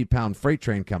 250-pound freight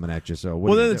train coming at you. So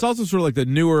it's also sort of like the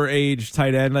newer age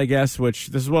tight end, I guess, which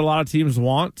this is what a lot of teams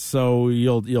want. So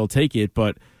you'll take it,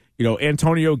 but.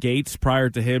 Antonio Gates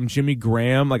prior to him, Jimmy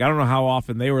Graham. Like, I don't know how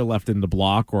often they were left in the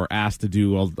block or asked to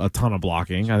do a ton of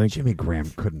blocking. I think Jimmy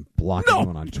Graham couldn't block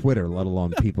anyone on Twitter, let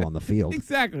alone people on the field.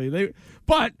 Exactly.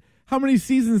 But how many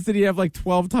seasons did he have, like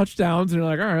 12 touchdowns? And you're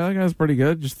like, all right, that guy's pretty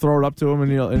good. Just throw it up to him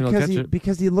and he'll catch it.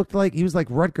 Because he looked like he was like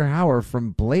Rutger Hauer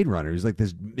from Blade Runner. He's like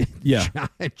this giant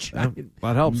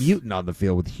that helps. mutant on the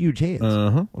field with huge hands.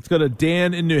 Let's go to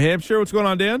Dan in New Hampshire. What's going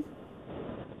on, Dan?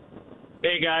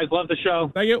 Hey, guys. Love the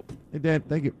show. Thank you. Hey, Dan.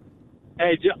 Thank you.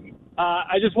 Hey,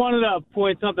 I just wanted to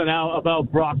point something out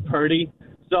about Brock Purdy.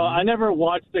 So I never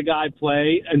watched the guy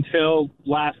play until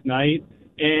last night.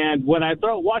 And when I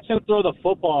watch him throw the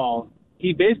football,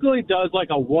 he basically does like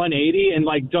a 180 and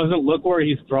like doesn't look where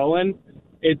he's throwing.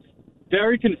 It's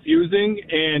very confusing,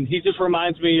 and he just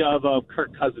reminds me of a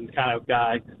Kirk Cousins kind of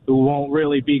guy who won't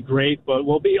really be great, but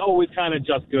will be always kind of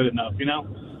just good enough,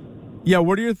 Yeah,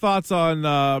 what are your thoughts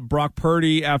on Brock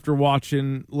Purdy after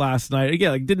watching last night?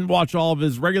 Again, didn't watch all of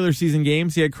his regular season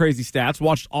games. He had crazy stats.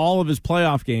 Watched all of his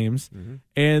playoff games,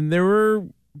 and there were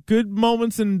good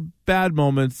moments and bad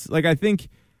moments. I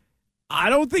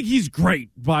don't think he's great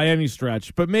by any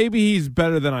stretch, but maybe he's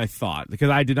better than I thought because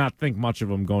I did not think much of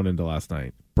him going into last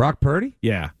night. Brock Purdy?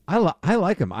 Yeah, I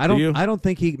like him. I don't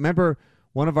think he. Remember,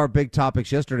 one of our big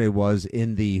topics yesterday was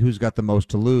in the who's got the most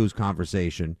to lose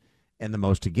conversation. And the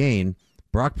most to gain,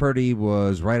 Brock Purdy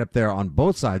was right up there on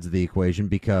both sides of the equation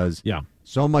because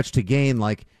so much to gain,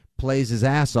 like plays his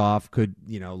ass off, could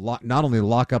not only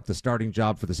lock up the starting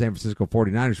job for the San Francisco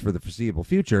 49ers for the foreseeable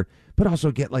future, but also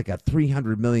get like a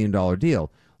 $300 million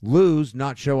deal. Lose,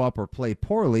 not show up, or play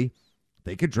poorly,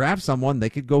 they could draft someone, they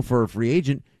could go for a free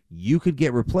agent, you could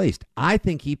get replaced. I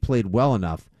think he played well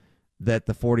enough that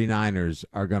the 49ers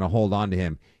are going to hold on to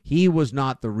him. He was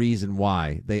not the reason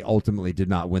why they ultimately did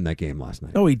not win that game last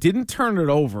night. No, he didn't turn it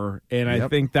over, and I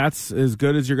think that's as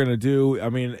good as you're going to do. I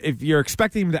mean, if you're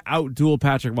expecting him to out-duel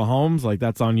Patrick Mahomes,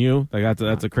 that's on you.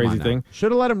 That's a crazy thing.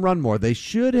 Should have let him run more. They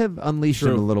should have unleashed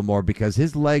him a little more because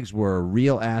his legs were a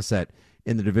real asset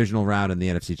in the divisional round in the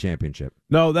NFC Championship.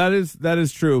 No, that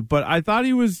is true, but I thought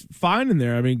he was fine in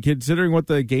there. I mean, considering what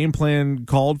the game plan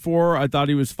called for, I thought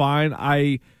he was fine.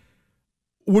 I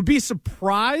would be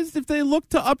surprised if they look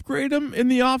to upgrade him in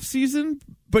the offseason,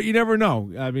 but you never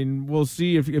know. I mean, we'll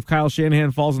see if Kyle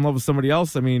Shanahan falls in love with somebody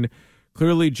else. I mean,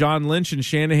 clearly John Lynch and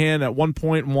Shanahan at one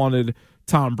point wanted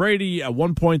Tom Brady. At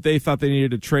one point, they thought they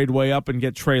needed to trade way up and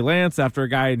get Trey Lance after a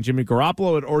guy in Jimmy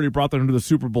Garoppolo had already brought them to the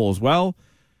Super Bowl as well.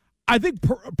 I think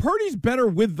Purdy's better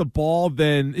with the ball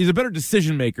he's a better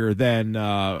decision maker than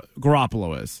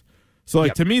Garoppolo is. So,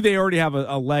 to me, they already have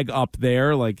a leg up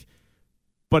there,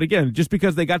 But again, just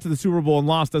because they got to the Super Bowl and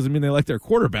lost doesn't mean they like their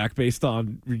quarterback based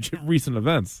on recent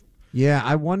events. Yeah,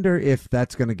 I wonder if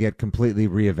that's going to get completely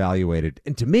reevaluated.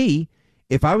 And to me,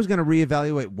 if I was going to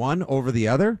reevaluate one over the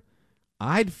other,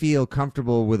 I'd feel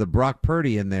comfortable with a Brock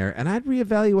Purdy in there, and I'd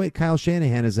reevaluate Kyle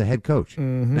Shanahan as a head coach.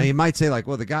 Now, you might say,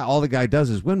 all the guy does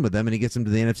is win with them, and he gets them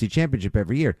to the NFC Championship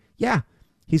every year. Yeah,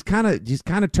 he's kind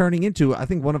of turning into, I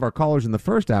think one of our callers in the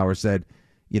first hour said,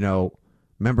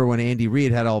 remember when Andy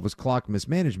Reid had all of his clock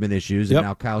mismanagement issues, and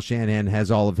now Kyle Shanahan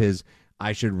has all of his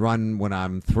I should run when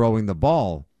I'm throwing the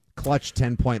ball, clutch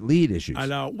 10-point lead issues. I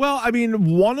know. Well, I mean,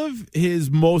 one of his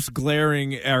most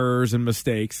glaring errors and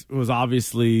mistakes was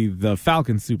obviously the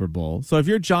Falcons Super Bowl. So if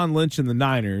you're John Lynch and the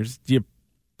Niners, do you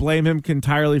blame him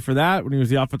entirely for that when he was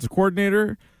the offensive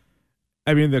coordinator?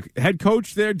 I mean, the head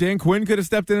coach there, Dan Quinn, could have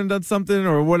stepped in and done something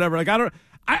or whatever.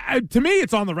 To me,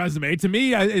 it's on the resume. To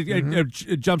me,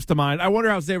 it jumps to mind. I wonder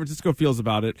how San Francisco feels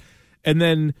about it. And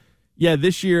then,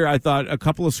 this year I thought a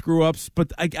couple of screw-ups,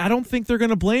 but I don't think they're going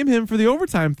to blame him for the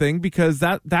overtime thing because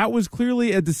that was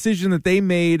clearly a decision that they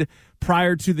made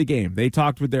prior to the game. They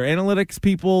talked with their analytics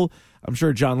people. I'm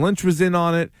sure John Lynch was in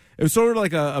on it. It was sort of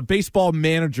like a baseball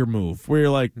manager move where you're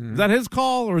like, is that his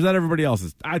call or is that everybody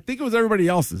else's? I think it was everybody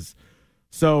else's.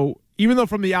 So even though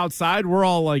from the outside we're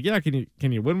all like,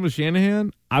 can you win with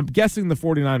Shanahan? I'm guessing the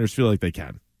 49ers feel like they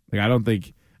can. I don't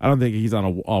think he's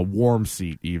on a warm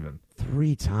seat even.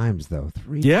 3 times though.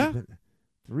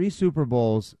 3 Super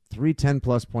Bowls, 3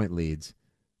 10+ point leads,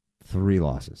 3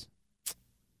 losses.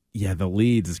 Yeah, the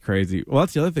leads is crazy. Well,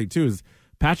 that's the other thing too is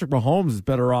Patrick Mahomes is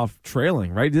better off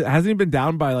trailing, right? Hasn't he been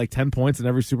down by like 10 points in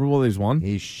every Super Bowl that he's won?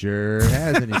 He sure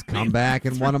has, and he's come back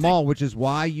and won them all, which is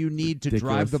why you need to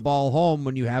drive the ball home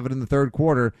when you have it in the third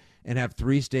quarter and have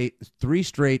three straight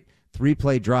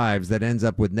 3-play drives that ends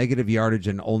up with negative yardage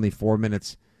and only 4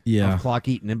 minutes of clock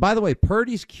eaten. And by the way,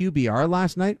 Purdy's QBR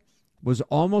last night was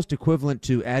almost equivalent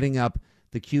to adding up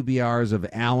the QBRs of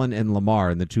Allen and Lamar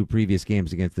in the 2 previous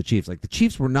games against the Chiefs. Like, the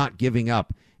Chiefs were not giving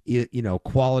up,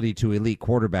 quality to elite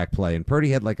quarterback play. And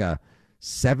Purdy had like a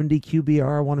 70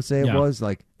 QBR, I want to say it was.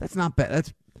 Like, that's not bad.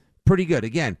 That's pretty good.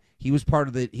 Again, he was part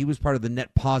of the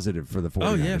net positive for the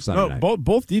 49ers Sunday night.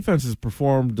 Both defenses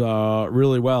performed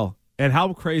really well. And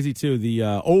how crazy, too, the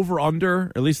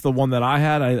over-under, at least the one that I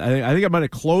had, I think I might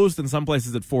have closed in some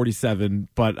places at 47,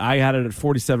 but I had it at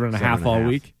 47.5 all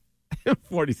week.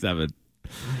 47.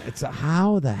 It's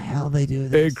how the hell they do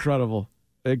this. Incredible.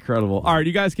 All right,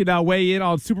 you guys can now weigh in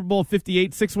on Super Bowl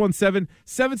 58,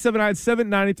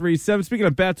 617-779-7937. Speaking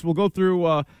of bets, we'll go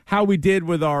through how we did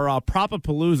with our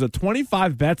Propapalooza.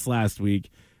 25 bets last week.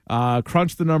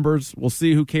 Crunch the numbers. We'll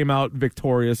see who came out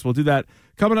victorious. We'll do that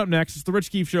coming up next. It's the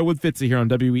Rich Keefe Show with Fitzy here on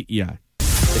WEEI.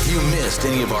 If you missed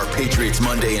any of our Patriots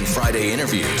Monday and Friday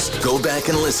interviews, go back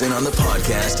and listen on the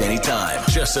podcast anytime.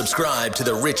 Just subscribe to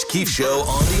The Rich Keefe Show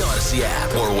on the Odyssey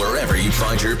app or wherever you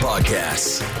find your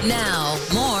podcasts. Now,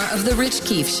 more of The Rich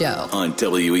Keefe Show on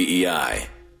WEEI.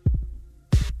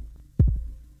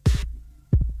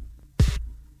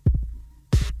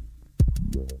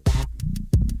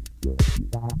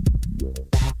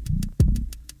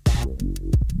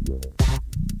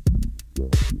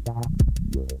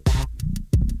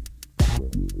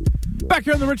 Back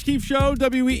here on the Rich Keefe Show,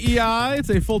 WEEI. It's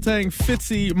a full-tang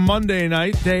Fitzy Monday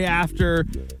night, day after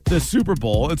the Super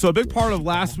Bowl. And so a big part of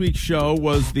last week's show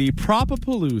was the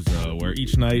Propapalooza, where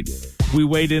each night we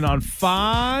weighed in on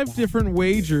 5 different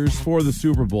wagers for the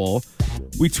Super Bowl.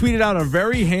 We tweeted out a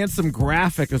very handsome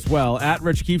graphic as well, at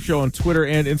Rich Keefe Show on Twitter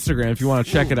and Instagram if you want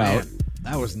to check it out.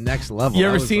 That was next level. You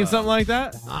ever seen something like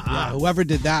that? Whoever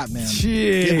did that, man.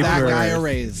 Give that guy a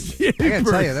raise. I gotta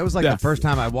tell you, that was like the first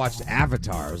time I watched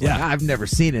Avatar. I was like, I've never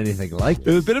seen anything like this.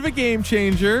 It was a bit of a game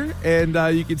changer, and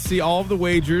you can see all of the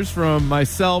wagers from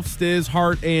myself, Stiz,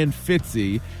 Hart, and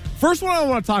Fitzy. First one I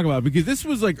want to talk about, because this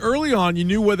was like early on, you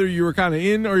knew whether you were kind of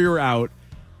in or you were out.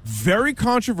 Very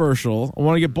controversial. I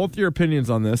want to get both your opinions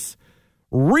on this.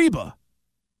 Reba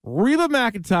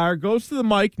McEntire goes to the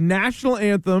mic, national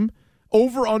anthem.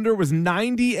 Over-under was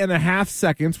 90.5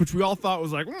 seconds, which we all thought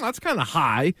was like, that's kind of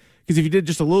high, because if you did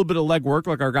just a little bit of legwork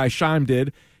like our guy Scheim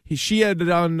did, she had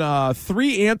done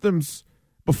 3 anthems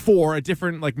before at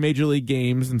different like major league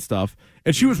games and stuff,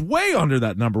 and she was way under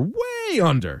that number, way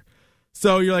under.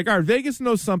 So you're like, all right, Vegas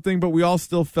knows something, but we all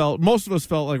still most of us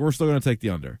felt like we're still going to take the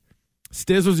under.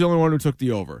 Stiz was the only one who took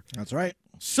the over. That's right.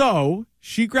 So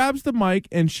she grabs the mic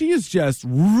and she is just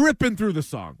ripping through the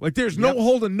song. Like there's no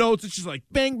holding notes. It's just like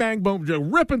bang, bang, boom, just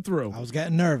ripping through. I was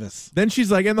getting nervous. Then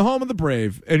she's like, "In the home of the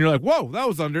brave." And you're like, whoa, that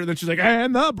was under. Then she's like,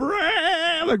 "And the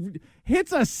brave." Like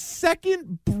hits a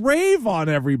second brave on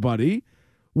everybody.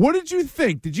 What did you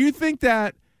think? Did you think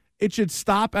that it should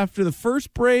stop after the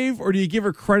first brave, or do you give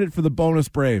her credit for the bonus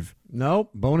brave? No,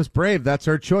 bonus brave. That's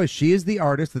her choice. She is the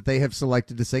artist that they have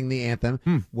selected to sing the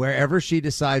anthem. Wherever she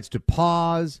decides to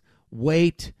pause,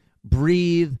 wait,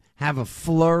 breathe, have a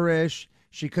flourish.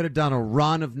 She could have done a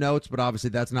run of notes, but obviously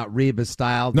that's not Reba's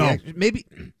style. No. Maybe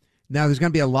now there's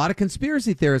going to be a lot of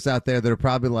conspiracy theorists out there that are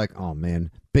probably like, oh,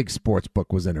 man, big sports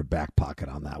book was in her back pocket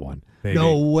on that one. Maybe.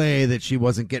 No way that she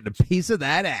wasn't getting a piece of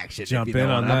that action. Jump if you know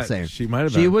in on what that. I'm saying. She might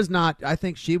have She been. was not. I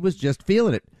think she was just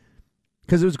feeling it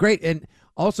because it was great. And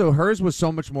also hers was so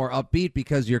much more upbeat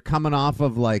because you're coming off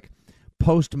of like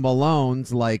Post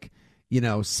Malone's like,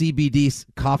 CBD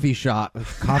coffee shop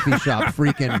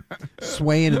freaking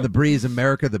swaying in the breeze,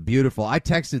 America the Beautiful. I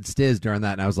texted Stiz during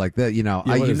that and I was like,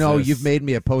 you've made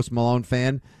me a Post Malone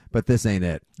fan, but this ain't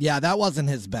it. Yeah, that wasn't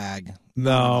his bag.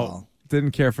 No,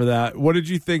 didn't care for that. What did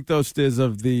you think, though, Stiz,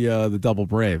 of the double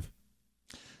brave?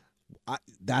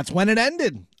 That's when it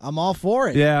ended. I'm all for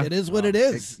it. Yeah. It is what it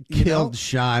is. It killed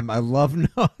Scheim.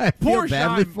 I feel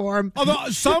badly for him. Although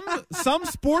some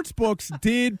sports books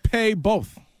did pay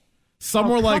both. Some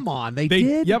were like, come on, they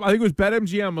did? Yep, I think it was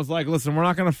BetMGM was like, listen, we're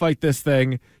not going to fight this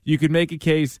thing. You can make a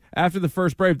case after the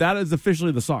first brave. That is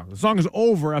officially the song. The song is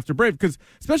over after brave, because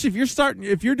especially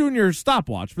if you're doing your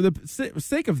stopwatch, for the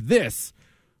sake of this,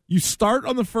 you start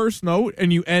on the first note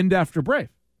and you end after brave.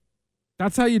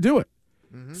 That's how you do it.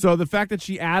 Mm-hmm. So the fact that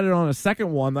she added on a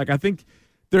second one, like I think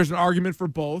there's an argument for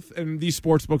both, and these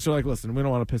sports books are like, listen, we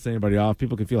don't want to piss anybody off.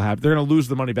 People can feel happy. They're going to lose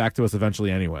the money back to us eventually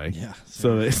anyway. Yeah.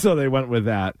 So they went with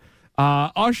that.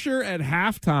 Usher at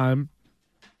halftime,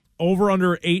 over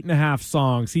under 8.5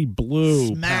 songs. He blew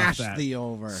Smashed past that. the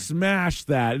over. Smashed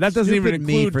that. That doesn't Stupid even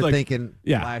me include for like, thinking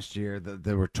last year that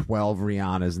there were 12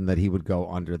 Rihannas and that he would go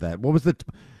under that. What was the?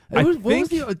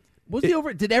 Was the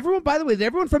over? Did everyone? By the way, did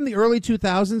everyone from the early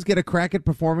 2000s get a crack at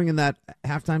performing in that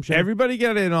halftime show? Everybody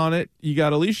got in on it. You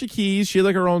got Alicia Keys. She had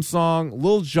like her own song.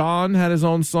 Lil Jon had his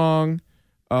own song.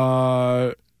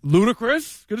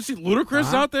 Ludacris. Good to see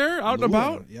Ludacris out there, out and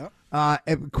about. Yep. A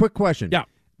quick question. Yeah.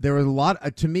 There was a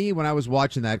lot to me when I was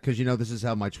watching that, because this is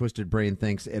how my twisted brain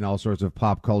thinks in all sorts of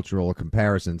pop cultural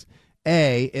comparisons.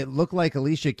 It looked like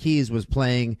Alicia Keys was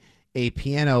playing a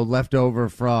piano left over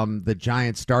from the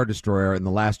giant Star Destroyer in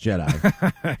The Last Jedi.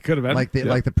 Could have been.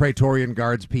 Like the Praetorian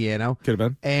Guards piano. Could have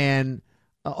been. And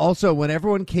also, when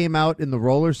everyone came out in the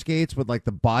roller skates with like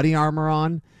the body armor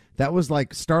on, that was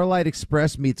like Starlight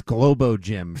Express meets Globo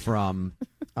Gym from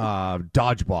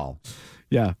Dodgeball.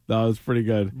 Yeah, that was pretty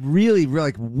good. Really,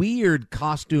 like weird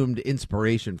costumed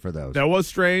inspiration for those. That was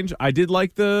strange. I did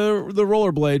like the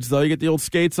rollerblades, though. You get the old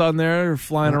skates on there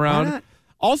flying around. Why not?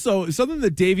 Also, something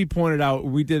that Davey pointed out,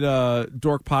 we did a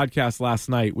Dork podcast last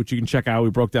night, which you can check out. We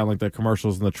broke down like the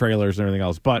commercials and the trailers and everything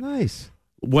else. But nice.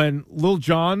 When Lil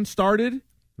Jon started,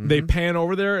 they pan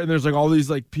over there and there's like all these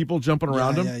like people jumping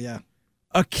around him. Yeah.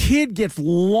 A kid gets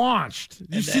launched.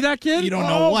 Did you see that kid? You don't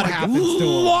know what happens to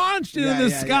him. Launched into the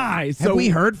sky. Yeah. So have we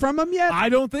heard from him yet? I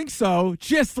don't think so.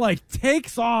 Just like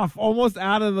takes off almost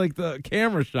out of like the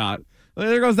camera shot. Like,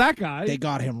 there goes that guy. They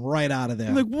got him right out of there.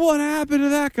 I'm like, what happened to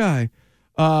that guy?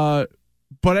 But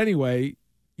anyway,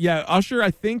 yeah, Usher, I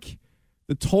think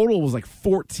the total was like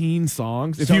 14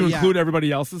 songs if you include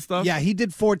everybody else's stuff. Yeah, he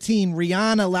did 14.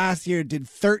 Rihanna last year did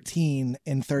 13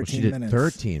 in 13 minutes.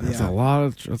 13. That's a lot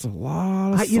of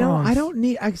songs. I don't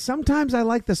need. Sometimes I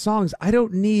like the songs. I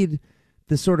don't need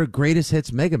the sort of greatest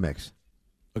hits mega mix.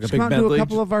 Like Just a big come out and do a medley.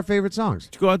 couple of our favorite songs.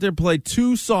 Go out there and play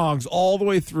 2 songs all the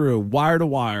way through, wire to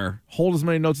wire. Hold as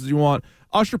many notes as you want.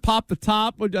 Usher popped the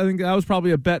top, which I think that was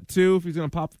probably a bet, too. If he's going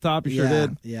to pop the top, he sure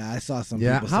did. Yeah, I saw some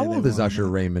Yeah, people how say old they is wanted Usher that.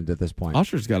 Raymond at this point?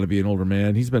 Usher's got to be an older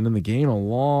man. He's been in the game a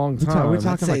long time. Are we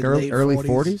talking like early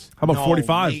 40s? How about No,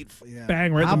 45? late, yeah.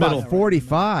 Bang, right How in the middle. about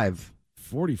 45?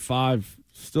 45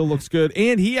 still looks good.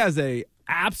 And he has a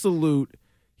absolute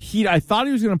heat. I thought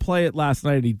he was going to play it last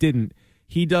night, and he didn't.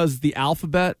 He does the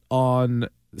alphabet on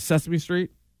Sesame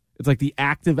Street. It's like the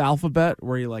active alphabet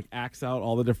where he like acts out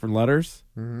all the different letters.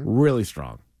 Really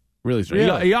strong. Really strong.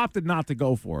 Really? He opted not to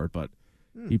go for it, but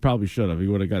he probably should have. He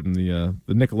would have gotten the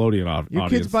Nickelodeon Your audience.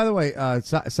 kids, by the way,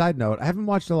 side note, I haven't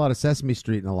watched a lot of Sesame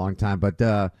Street in a long time, but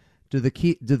do the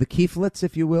Keeflets,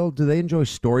 if you will, do they enjoy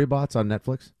Storybots on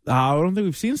Netflix? I don't think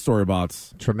we've seen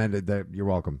Storybots. Tremendous. You're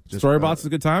welcome. Storybots is a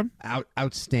good time?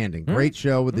 Outstanding. Great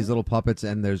show with these little puppets,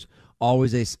 and there's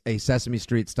always a Sesame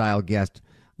Street style guest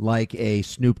like a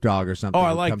Snoop Dogg or something. Oh,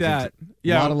 I who like comes that. into-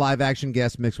 Yeah. A lot of live action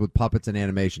guests mixed with puppets and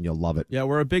animation. You'll love it. Yeah,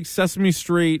 we're a big Sesame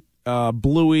Street,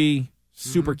 Bluey,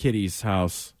 Super Kitties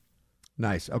house.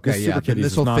 Nice. Okay, Super yeah. Kitties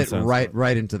This is will fit nonsense,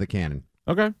 right into the canon.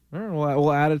 Okay, all right,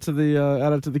 we'll add it to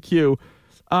the queue.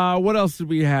 What else did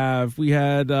we have? We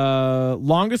had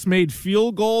longest made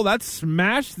field goal that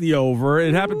smashed the over.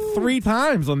 It happened 3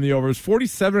 times on the over. It was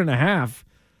 47.5.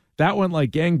 That went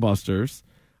like gangbusters.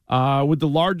 Would the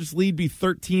largest lead be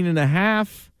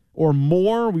 13.5 or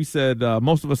more? We said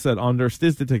most of us said under.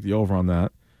 Stiz did take the over on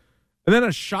that. And then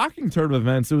a shocking turn of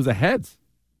events. It was a heads.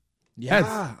 Yeah, Heads.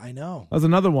 I know. That was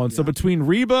another one. So between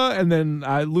Reba and then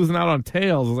losing out on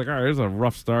tails, I was like, all right, here's a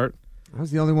rough start. I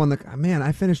was the only one that, man,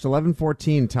 I finished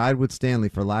 11-14, tied with Stanley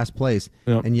for last place.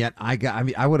 Yep. And yet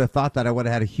I would have thought that I would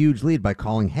have had a huge lead by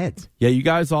calling heads. Yeah, you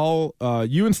guys all,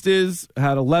 you and Stiz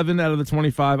had 11 out of the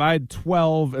 25. I had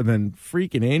 12, and then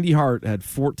freaking Andy Hart had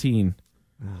 14.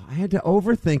 I had to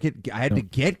overthink it. I had to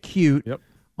get cute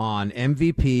on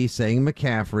MVP saying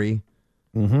McCaffrey.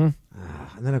 Mm-hmm.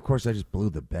 And then, of course, I just blew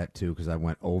the bet, too, because I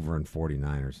went over in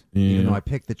 49ers. Yeah. Even though I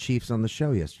picked the Chiefs on the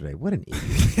show yesterday. What an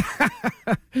idiot.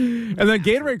 And then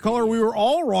Gatorade color, we were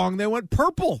all wrong. They went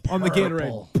purple on the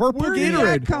Gatorade. Purple Where did Gatorade.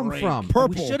 that come from?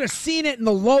 Purple. We should have seen it in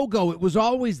the logo. It was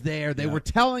always there. They were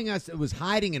telling us it was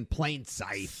hiding in plain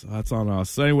sight. So that's on us.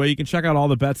 So anyway, you can check out all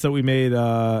the bets that we made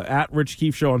at Rich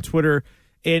Keefe Show on Twitter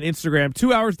and Instagram.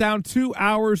 2 hours down, 2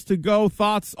 hours to go.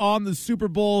 Thoughts on the Super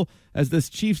Bowl as this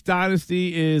Chiefs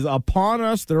dynasty is upon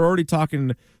us. They're already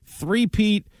talking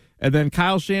three-peat. And then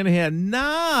Kyle Shanahan,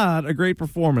 not a great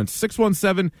performance.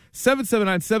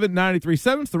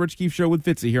 617-779-7937. It's the Rich Keefe Show with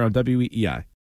Fitzy here on WEEI.